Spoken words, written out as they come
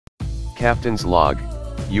Captain's log,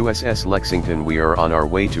 USS Lexington. We are on our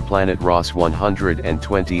way to planet Ross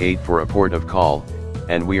 128 for a port of call,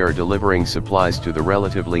 and we are delivering supplies to the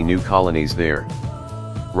relatively new colonies there.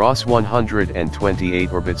 Ross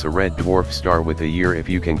 128 orbits a red dwarf star with a year, if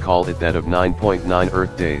you can call it that, of 9.9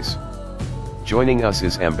 Earth days. Joining us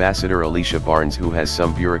is Ambassador Alicia Barnes, who has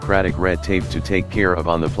some bureaucratic red tape to take care of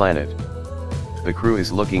on the planet. The crew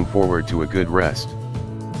is looking forward to a good rest.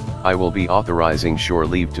 I will be authorizing shore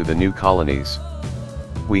leave to the new colonies.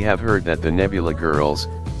 We have heard that the Nebula Girls,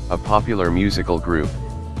 a popular musical group,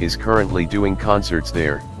 is currently doing concerts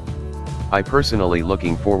there. I personally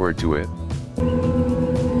looking forward to it.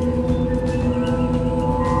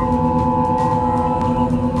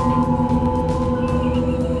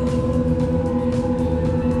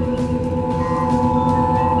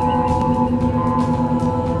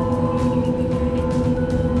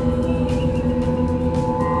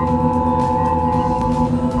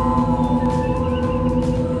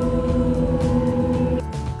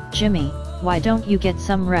 Jimmy, why don't you get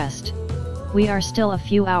some rest? We are still a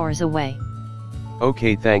few hours away.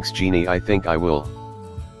 Okay, thanks Jeannie, I think I will.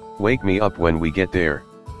 Wake me up when we get there.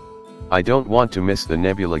 I don't want to miss the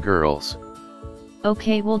Nebula Girls.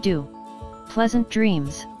 Okay, will do. Pleasant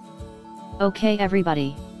dreams. Okay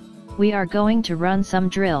everybody. We are going to run some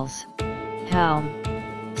drills. Helm.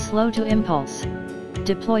 Slow to impulse.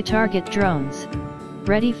 Deploy target drones.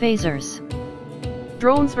 Ready phasers.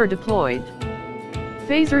 Drones are deployed.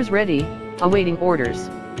 Phasers ready, awaiting orders.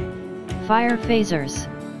 Fire phasers.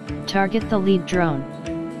 Target the lead drone.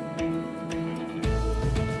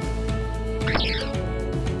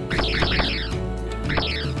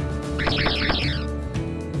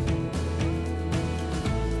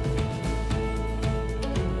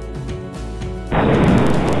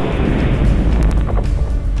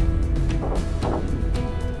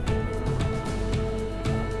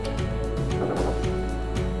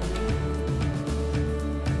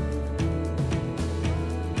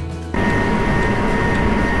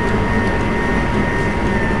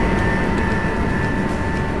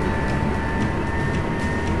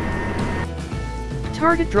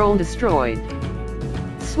 Target drone destroyed.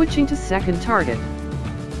 Switching to second target.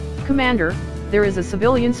 Commander, there is a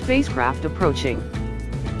civilian spacecraft approaching.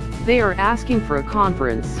 They are asking for a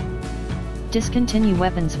conference. Discontinue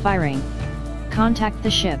weapons firing. Contact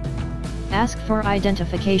the ship. Ask for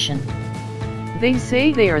identification. They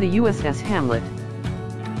say they are the USS Hamlet.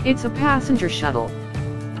 It's a passenger shuttle.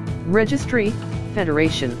 Registry,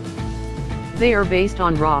 Federation. They are based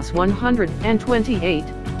on Ross 128,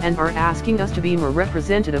 and are asking us to be more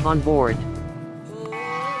representative on board.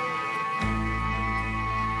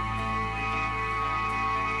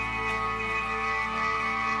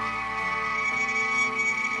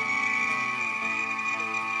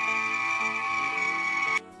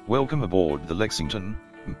 Welcome aboard the Lexington.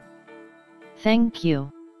 Thank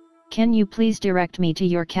you. Can you please direct me to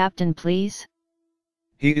your captain, please?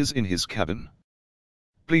 He is in his cabin.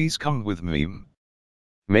 Please come with me.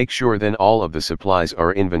 Make sure then all of the supplies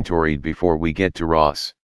are inventoried before we get to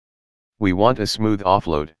Ross. We want a smooth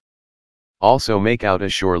offload. Also make out a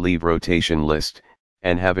shore leave rotation list,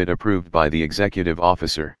 and have it approved by the executive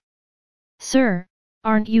officer. Sir,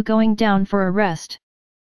 aren't you going down for a rest?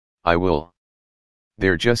 I will.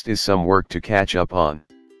 There just is some work to catch up on.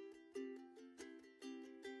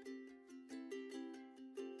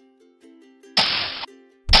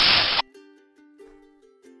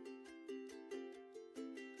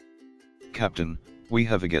 Captain, we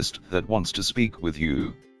have a guest that wants to speak with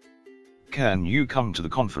you. Can you come to the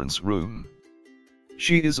conference room?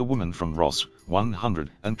 She is a woman from Ross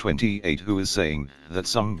 128 who is saying that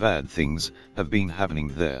some bad things have been happening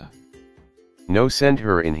there. No, send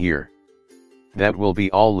her in here. That will be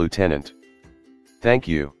all, Lieutenant. Thank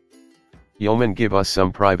you. Yeoman, give us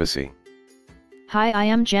some privacy. Hi, I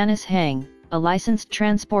am Janice Hang, a licensed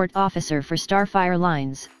transport officer for Starfire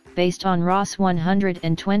Lines, based on Ross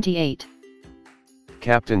 128.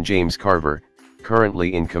 Captain James Carver,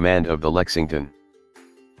 currently in command of the Lexington.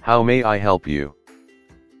 How may I help you?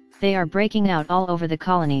 They are breaking out all over the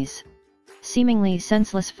colonies. Seemingly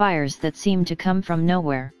senseless fires that seem to come from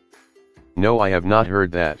nowhere. No, I have not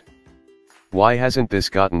heard that. Why hasn't this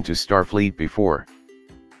gotten to Starfleet before?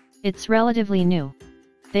 It's relatively new.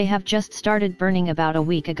 They have just started burning about a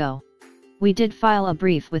week ago. We did file a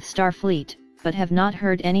brief with Starfleet, but have not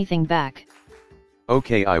heard anything back.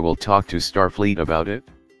 Okay, I will talk to Starfleet about it.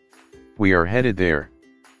 We are headed there.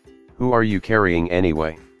 Who are you carrying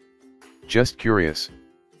anyway? Just curious.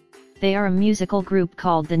 They are a musical group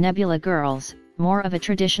called the Nebula Girls, more of a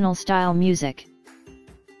traditional style music.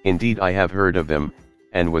 Indeed, I have heard of them,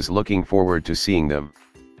 and was looking forward to seeing them.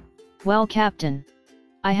 Well, Captain,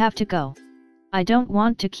 I have to go. I don't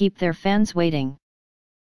want to keep their fans waiting.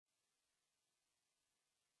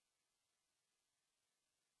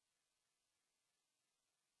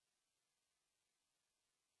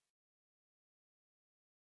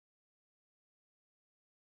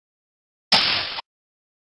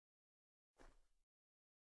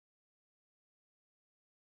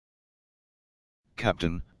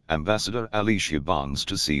 Captain, Ambassador Alicia Barnes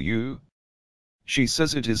to see you. She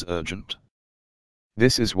says it is urgent.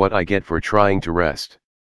 This is what I get for trying to rest.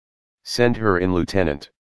 Send her in, Lieutenant.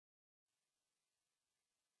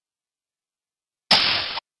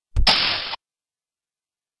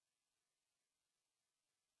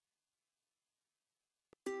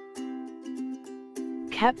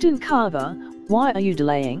 Captain Carver, why are you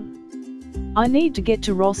delaying? I need to get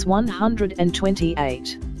to Ross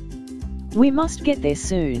 128. We must get there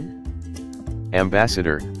soon.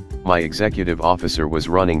 Ambassador, my executive officer was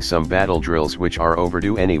running some battle drills which are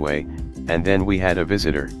overdue anyway, and then we had a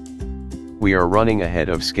visitor. We are running ahead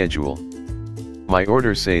of schedule. My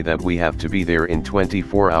orders say that we have to be there in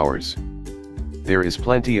 24 hours. There is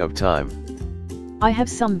plenty of time. I have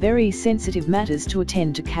some very sensitive matters to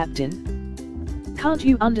attend to, Captain. Can't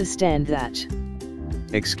you understand that?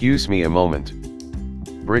 Excuse me a moment.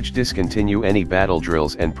 Bridge, discontinue any battle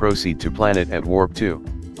drills and proceed to planet at warp 2.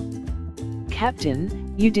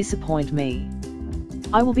 Captain, you disappoint me.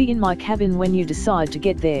 I will be in my cabin when you decide to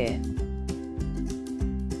get there.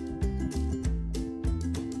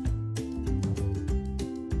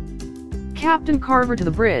 Captain Carver to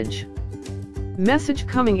the bridge. Message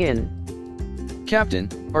coming in. Captain,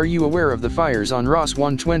 are you aware of the fires on Ross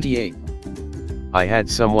 128? I had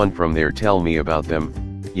someone from there tell me about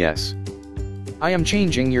them, yes. I am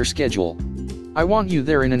changing your schedule. I want you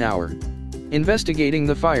there in an hour. Investigating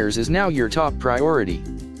the fires is now your top priority.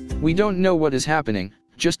 We don't know what is happening,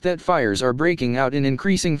 just that fires are breaking out in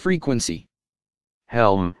increasing frequency.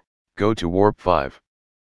 Helm, go to warp 5.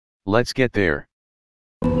 Let's get there.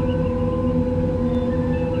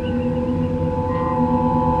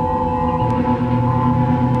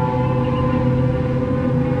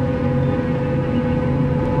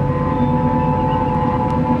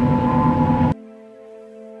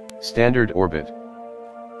 Standard orbit.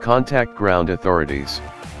 Contact ground authorities.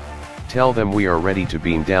 Tell them we are ready to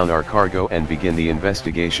beam down our cargo and begin the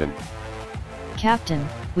investigation. Captain,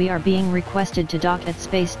 we are being requested to dock at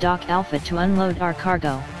Space Dock Alpha to unload our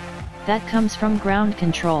cargo. That comes from ground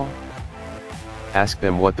control. Ask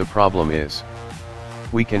them what the problem is.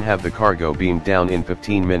 We can have the cargo beamed down in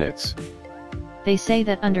 15 minutes. They say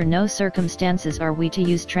that under no circumstances are we to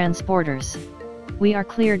use transporters. We are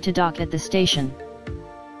cleared to dock at the station.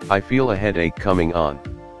 I feel a headache coming on.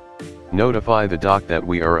 Notify the dock that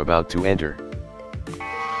we are about to enter.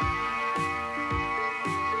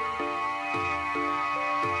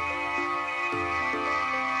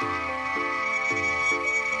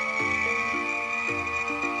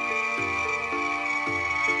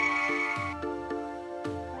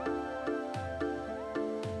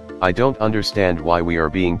 I don't understand why we are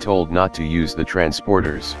being told not to use the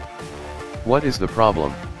transporters. What is the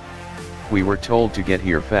problem? We were told to get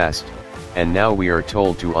here fast, and now we are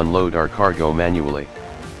told to unload our cargo manually.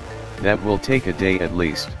 That will take a day at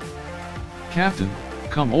least. Captain,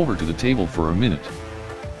 come over to the table for a minute.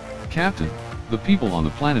 Captain, the people on the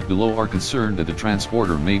planet below are concerned that the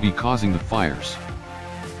transporter may be causing the fires.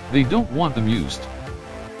 They don't want them used.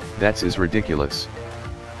 That's ridiculous.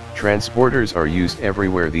 Transporters are used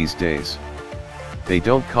everywhere these days. They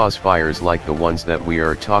don't cause fires like the ones that we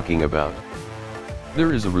are talking about.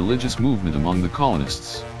 There is a religious movement among the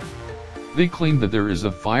colonists. They claim that there is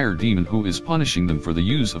a fire demon who is punishing them for the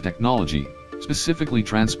use of technology, specifically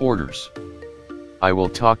transporters. I will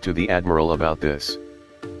talk to the Admiral about this.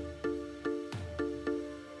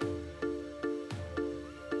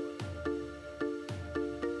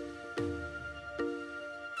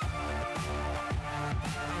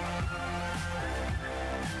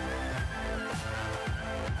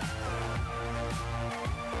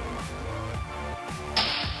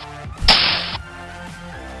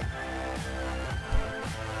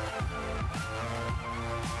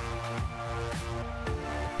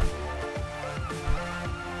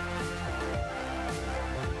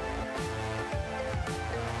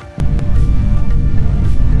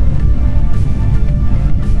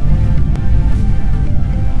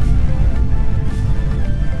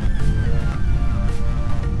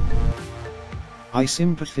 I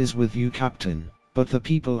sympathize with you, Captain, but the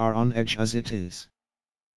people are on edge as it is.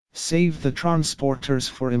 Save the transporters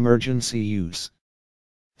for emergency use.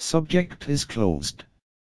 Subject is closed.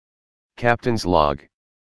 Captain's log.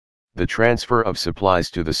 The transfer of supplies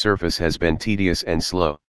to the surface has been tedious and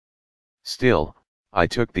slow. Still, I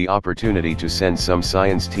took the opportunity to send some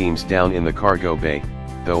science teams down in the cargo bay,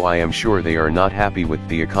 though I am sure they are not happy with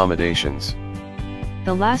the accommodations.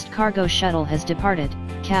 The last cargo shuttle has departed,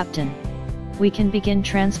 Captain. We can begin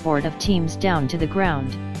transport of teams down to the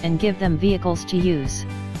ground, and give them vehicles to use.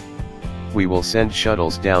 We will send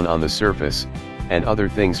shuttles down on the surface, and other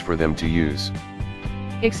things for them to use.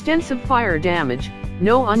 Extensive fire damage,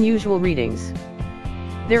 no unusual readings.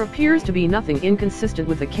 There appears to be nothing inconsistent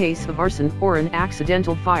with a case of arson or an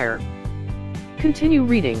accidental fire. Continue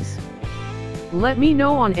readings. Let me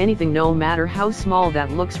know on anything no matter how small that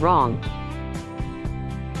looks wrong.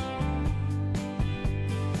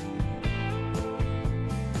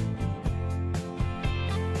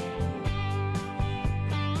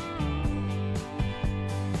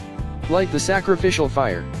 Light the sacrificial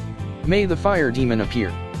fire. May the fire demon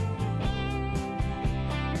appear.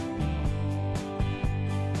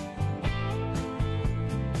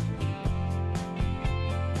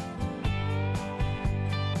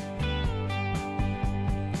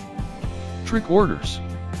 Trick orders.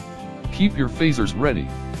 Keep your phasers ready.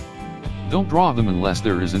 Don't draw them unless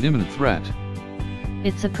there is an imminent threat.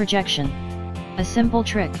 It's a projection. A simple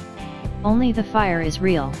trick. Only the fire is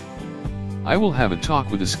real. I will have a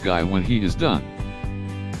talk with this guy when he is done.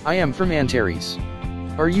 I am from Antares.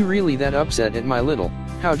 Are you really that upset at my little,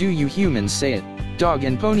 how do you humans say it, dog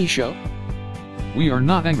and pony show? We are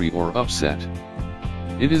not angry or upset.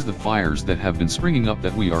 It is the fires that have been springing up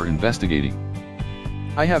that we are investigating.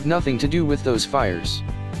 I have nothing to do with those fires.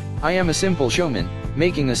 I am a simple showman,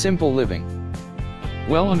 making a simple living.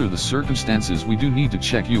 Well, under the circumstances we do need to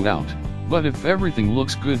check you out, but if everything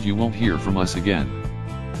looks good you won't hear from us again.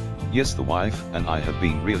 Yes, the wife and I have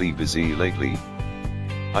been really busy lately.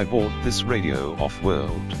 I bought this radio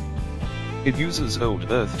off-world. It uses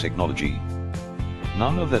old Earth technology.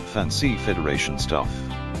 None of that fancy Federation stuff.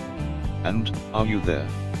 And, are you there?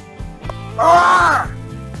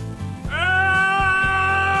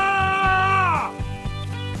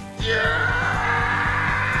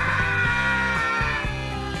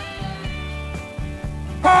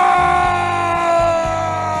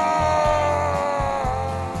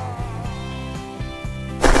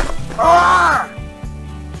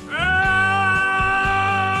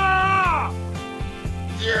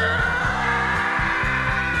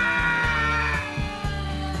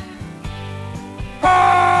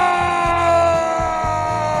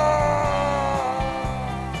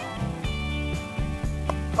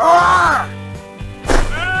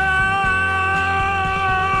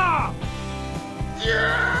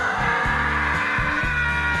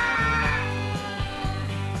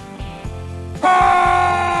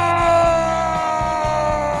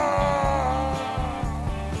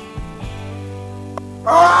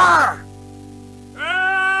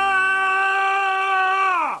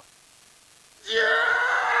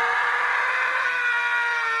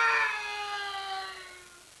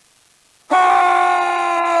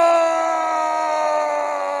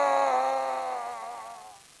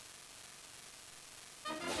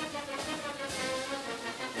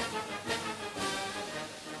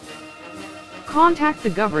 Contact the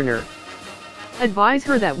governor. Advise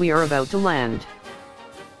her that we are about to land.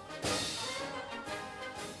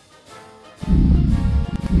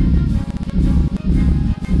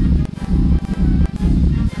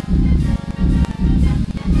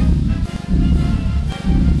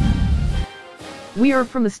 We are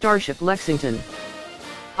from the starship Lexington.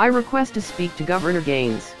 I request to speak to Governor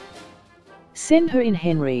Gaines. Send her in,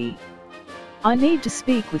 Henry. I need to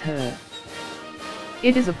speak with her.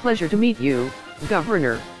 It is a pleasure to meet you,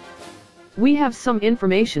 Governor. We have some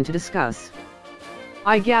information to discuss.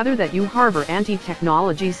 I gather that you harbor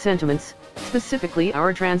anti-technology sentiments, specifically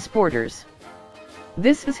our transporters.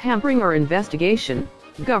 This is hampering our investigation,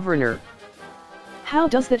 Governor. How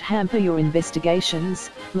does that hamper your investigations,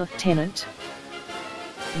 Lieutenant?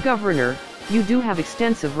 Governor, you do have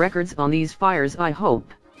extensive records on these fires, I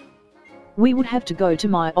hope. We would have to go to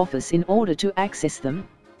my office in order to access them.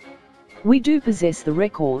 We do possess the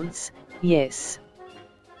records, yes.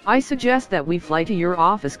 I suggest that we fly to your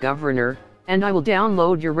office, Governor, and I will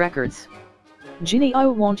download your records. Ginny, I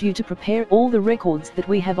want you to prepare all the records that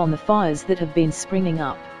we have on the fires that have been springing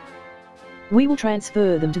up. We will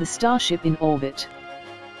transfer them to the starship in orbit.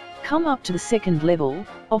 Come up to the second level,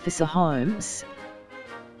 Officer Holmes.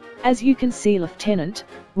 As you can see, Lieutenant,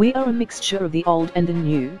 we are a mixture of the old and the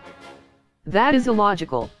new. That is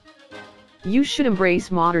illogical. You should embrace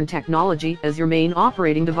modern technology as your main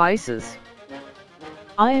operating devices.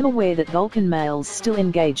 I am aware that Vulcan males still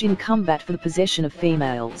engage in combat for the possession of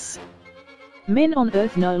females. Men on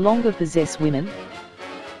Earth no longer possess women.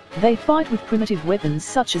 They fight with primitive weapons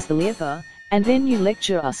such as the leather, and then you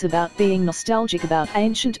lecture us about being nostalgic about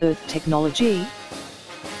ancient Earth technology?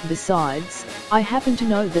 Besides, I happen to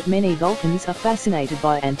know that many Vulcans are fascinated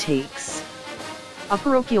by antiques. A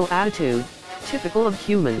parochial attitude, typical of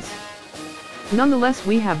humans. Nonetheless,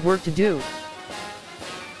 we have work to do.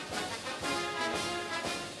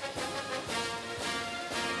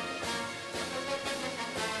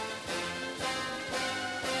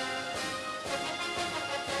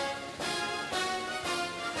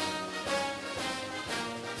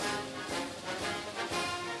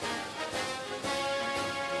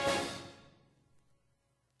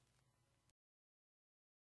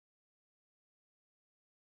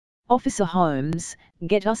 Officer Holmes,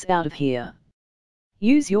 get us out of here.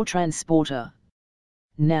 Use your transporter.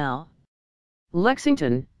 Now.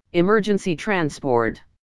 Lexington, emergency transport.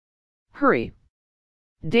 Hurry.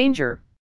 Danger.